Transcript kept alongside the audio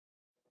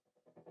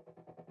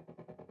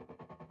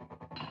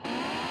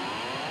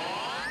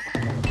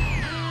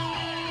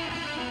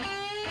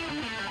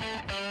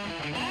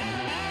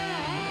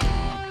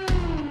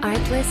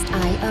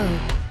List.io.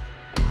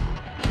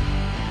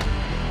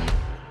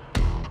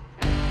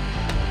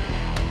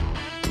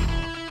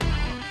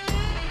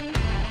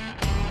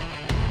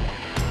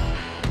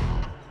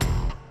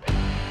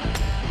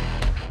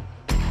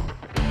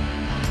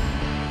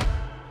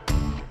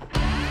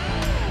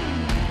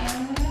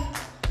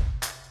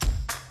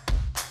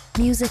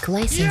 Music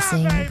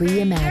licensing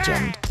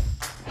reimagined.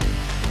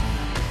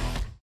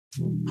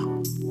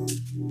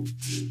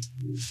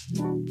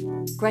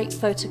 Great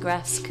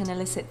photographs can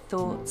elicit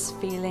thoughts,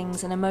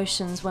 feelings, and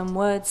emotions when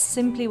words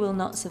simply will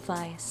not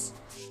suffice.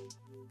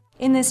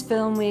 In this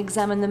film, we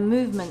examine the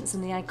movements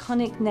and the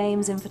iconic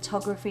names in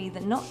photography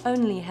that not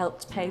only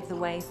helped pave the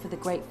way for the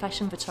great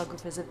fashion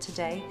photographers of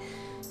today,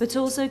 but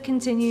also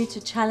continue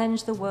to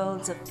challenge the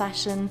worlds of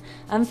fashion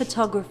and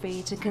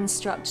photography to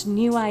construct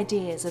new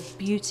ideas of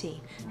beauty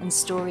and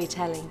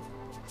storytelling.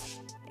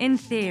 In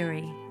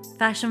theory,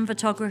 fashion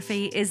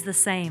photography is the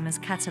same as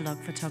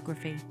catalogue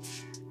photography.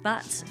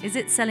 But is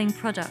it selling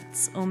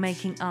products or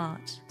making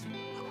art?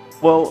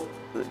 Well,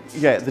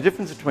 yeah, the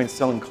difference between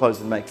selling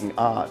clothes and making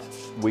art,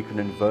 we can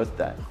invert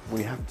that.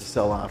 We have to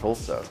sell art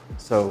also.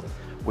 So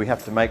we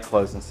have to make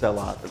clothes and sell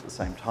art at the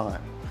same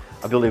time.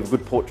 I believe a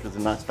good portrait is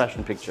a nice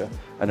fashion picture,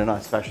 and a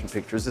nice fashion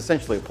picture is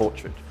essentially a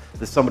portrait.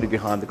 There's somebody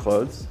behind the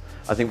clothes.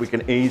 I think we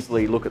can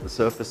easily look at the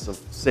surface of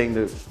seeing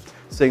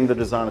the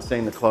designer,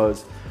 seeing the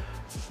clothes,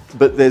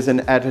 but there's an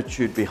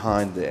attitude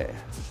behind there,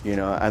 you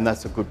know, and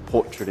that's a good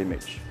portrait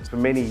image. For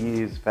many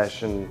years,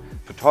 fashion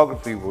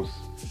photography was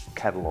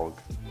catalogue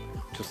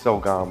to sell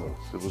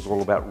garments. It was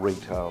all about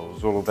retail. It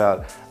was all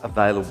about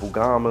available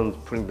garments,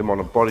 putting them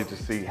on a body to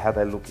see how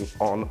they're looking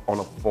on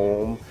a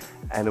form,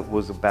 and it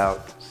was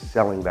about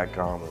selling that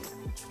garment.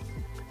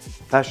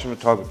 Fashion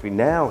photography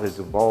now has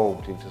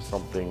evolved into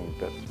something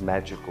that's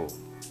magical.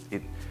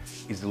 It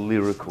is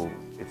lyrical.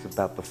 It's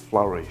about the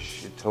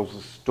flourish. It tells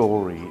a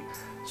story.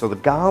 So the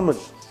garment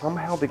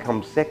somehow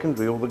becomes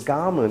secondary, or the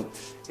garment,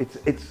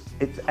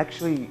 it's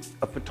actually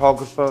a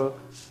photographer,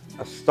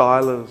 a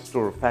stylist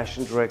or a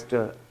fashion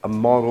director, a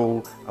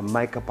model, a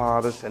makeup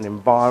artist, an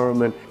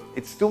environment.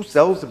 It still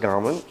sells the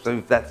garment,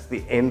 so that's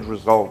the end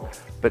result.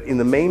 But in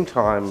the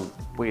meantime,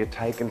 we are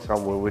taken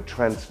somewhere, we're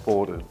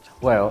transported.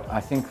 Well,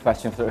 I think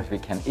fashion photography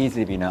can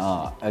easily be an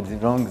art as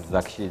long as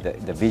actually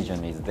the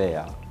vision is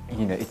there.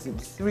 You know,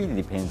 it really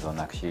depends on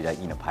actually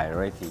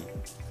priority.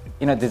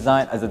 You know,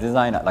 as a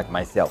designer like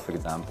myself, for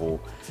example,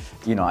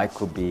 you know, I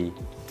could be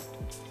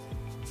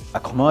a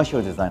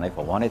commercial designer if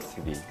I wanted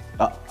to be.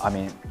 I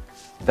mean,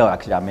 though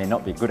actually I may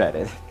not be good at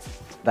it.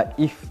 But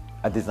if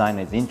a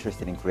designer is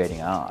interested in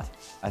creating art,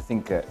 I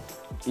think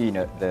you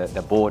know,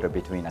 the border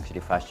between actually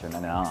fashion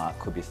and art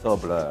could be so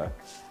blurred,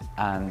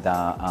 and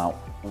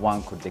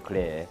one could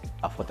declare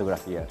a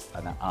photography as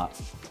an art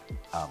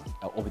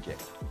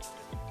object.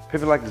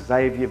 People like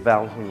Xavier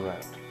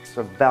Valhenrat.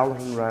 So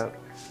Valhenrat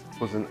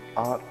was an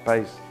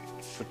art-based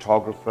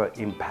photographer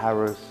in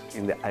Paris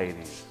in the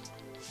 80s.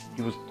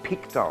 He was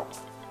picked up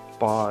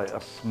by a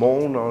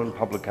small-known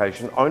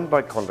publication owned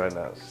by Condé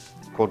Nast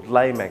called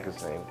Les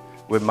Magazine,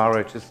 where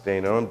Mario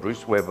Testino and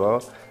Bruce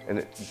Weber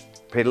and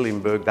Peter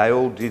Lindbergh, they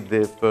all did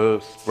their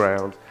first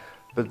rounds.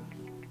 But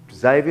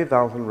Xavier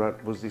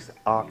Valhenrat was this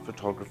art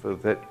photographer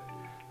that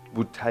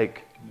would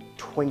take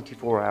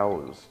 24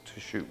 hours to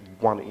shoot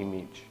one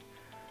image.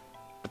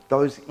 But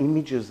those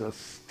images are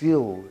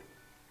still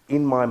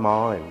in my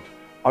mind.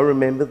 I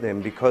remember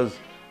them because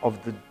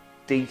of the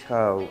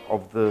detail,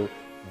 of the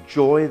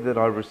joy that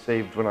I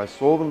received when I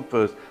saw them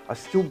first. I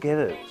still get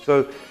it.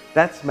 So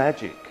that's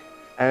magic.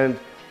 And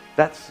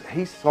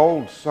he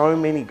sold so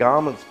many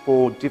garments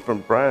for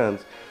different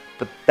brands,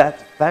 but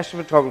that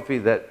fashion photography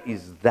that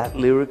is that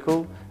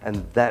lyrical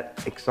and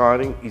that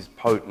exciting is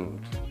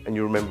potent, and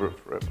you remember it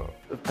forever.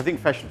 I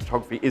think fashion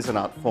photography is an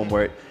art form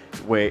where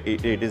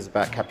it is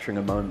about capturing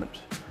a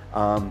moment.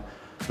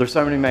 There's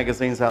so many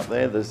magazines out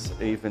there, there's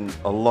even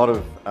a lot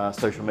of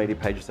social media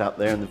pages out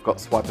there, and they've got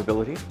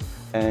swipeability.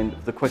 And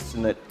the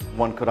question that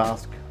one could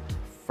ask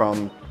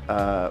from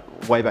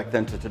way back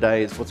then to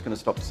today is what's going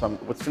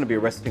to be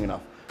arresting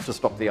enough to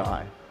stop the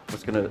eye?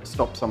 What's going to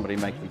stop somebody,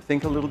 make them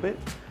think a little bit?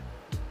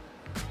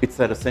 It's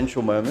that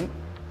essential moment.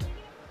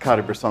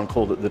 Cartier-Bresson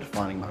called it the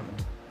defining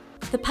moment.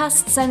 The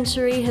past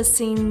century has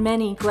seen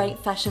many great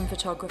fashion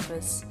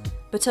photographers,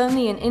 but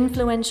only an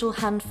influential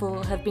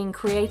handful have been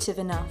creative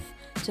enough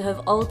to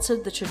have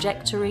altered the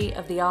trajectory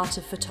of the art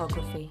of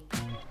photography.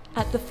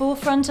 At the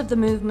forefront of the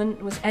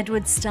movement was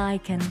Edward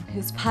Steichen,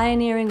 whose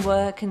pioneering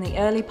work in the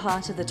early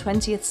part of the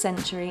 20th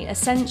century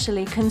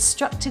essentially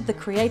constructed the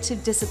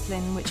creative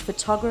discipline which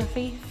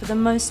photography, for the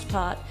most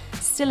part,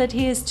 still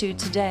adheres to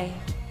today.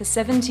 The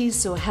 70s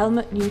saw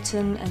Helmut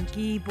Newton and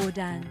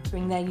Bourdin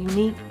bring their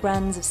unique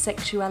brands of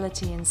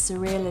sexuality and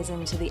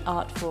surrealism to the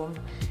art form,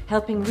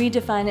 helping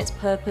redefine its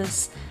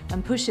purpose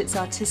and push its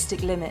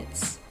artistic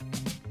limits.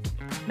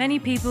 Many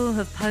people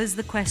have posed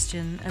the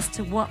question as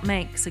to what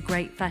makes a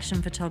great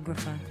fashion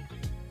photographer.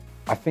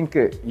 I think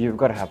you've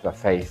got to have a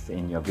faith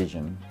in your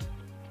vision,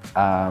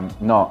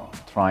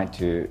 not trying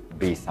to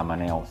be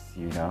someone else,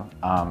 you know.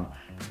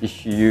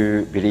 If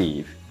you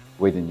believe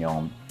within your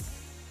own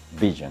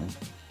vision,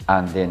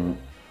 and then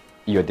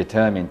you're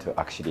determined to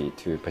actually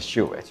to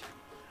pursue it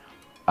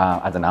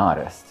as an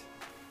artist.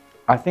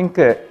 I think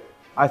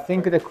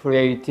the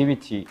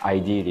creativity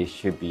ideally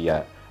should be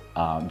a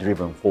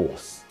driven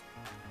force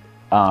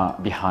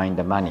behind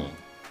the money,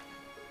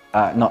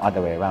 not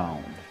other way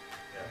around.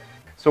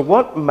 So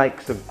what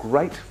makes a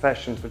great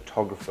fashion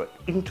photographer?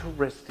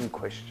 Interesting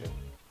question.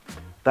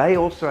 They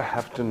also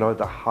have to know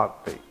the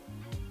heartbeat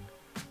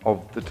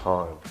of the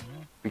time,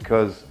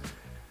 because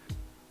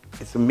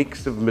it's a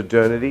mix of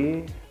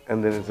modernity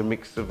and then it's a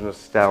mix of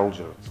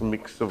nostalgia. It's a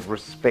mix of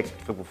respect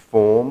for the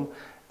form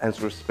and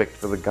respect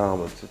for the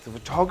garments. It's the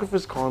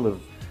photographer's kind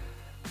of,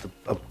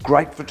 a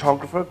great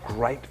photographer,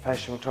 great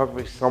fashion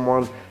photographer, is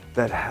someone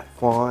that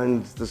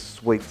finds the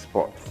sweet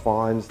spot,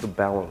 finds the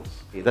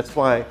balance. That's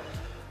why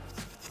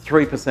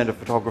 3% of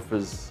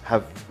photographers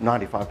have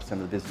 95% of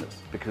the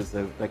business, because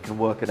they can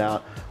work it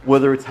out,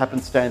 whether it's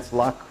happenstance,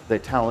 luck, their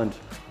talent,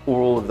 or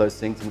all of those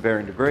things in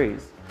varying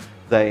degrees.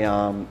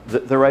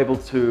 They're able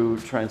to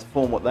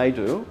transform what they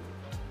do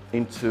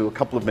into a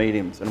couple of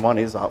mediums, and one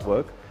is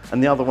artwork,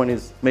 and the other one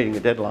is meeting a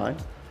deadline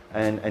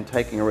and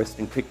taking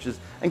arresting pictures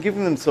and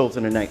giving themselves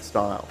an innate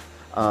style.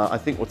 I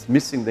think what's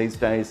missing these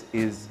days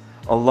is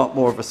a lot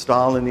more of a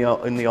style in the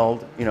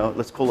old,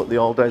 let's call it the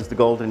old days, the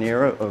golden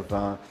era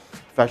of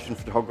fashion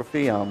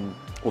photography,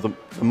 or the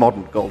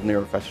modern golden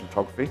era of fashion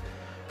photography.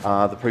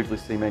 The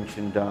previously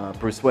mentioned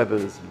Bruce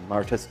Weber's,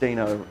 Mara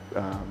Testino,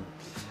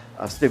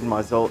 Stephen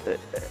Meisel,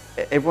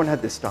 everyone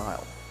had their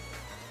style,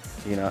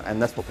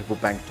 and that's what people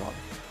banked on.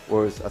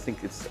 Whereas I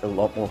think it's a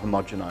lot more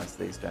homogenized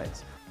these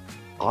days.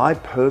 I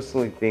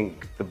personally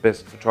think the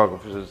best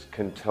photographers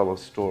can tell a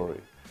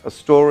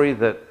story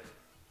that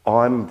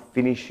I'm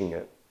finishing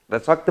it.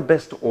 That's like the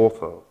best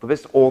author. The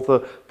best author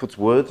puts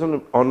words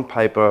on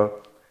paper,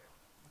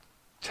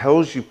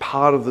 tells you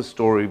part of the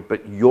story,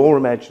 but your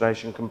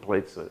imagination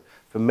completes it.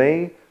 For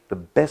me, the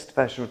best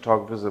fashion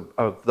photographers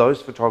are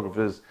those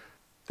photographers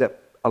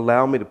that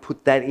allow me to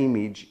put that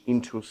image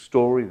into a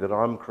story that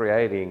I'm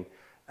creating,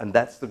 and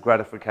that's the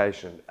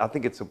gratification. I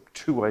think it's a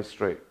two-way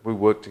street. We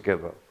work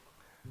together.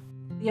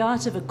 The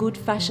art of a good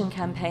fashion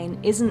campaign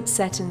isn't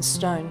set in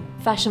stone.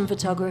 Fashion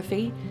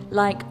photography,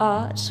 like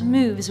art,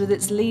 moves with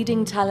its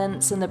leading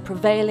talents and the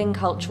prevailing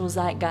cultural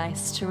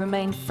zeitgeist to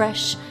remain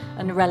fresh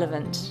and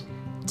relevant.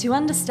 To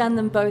understand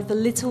them both a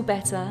little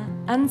better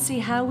and see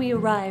how we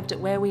arrived at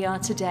where we are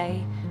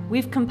today,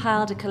 we've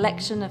compiled a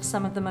collection of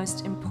some of the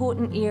most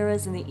important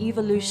eras in the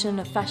evolution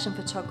of fashion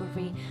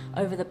photography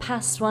over the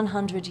past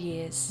 100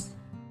 years.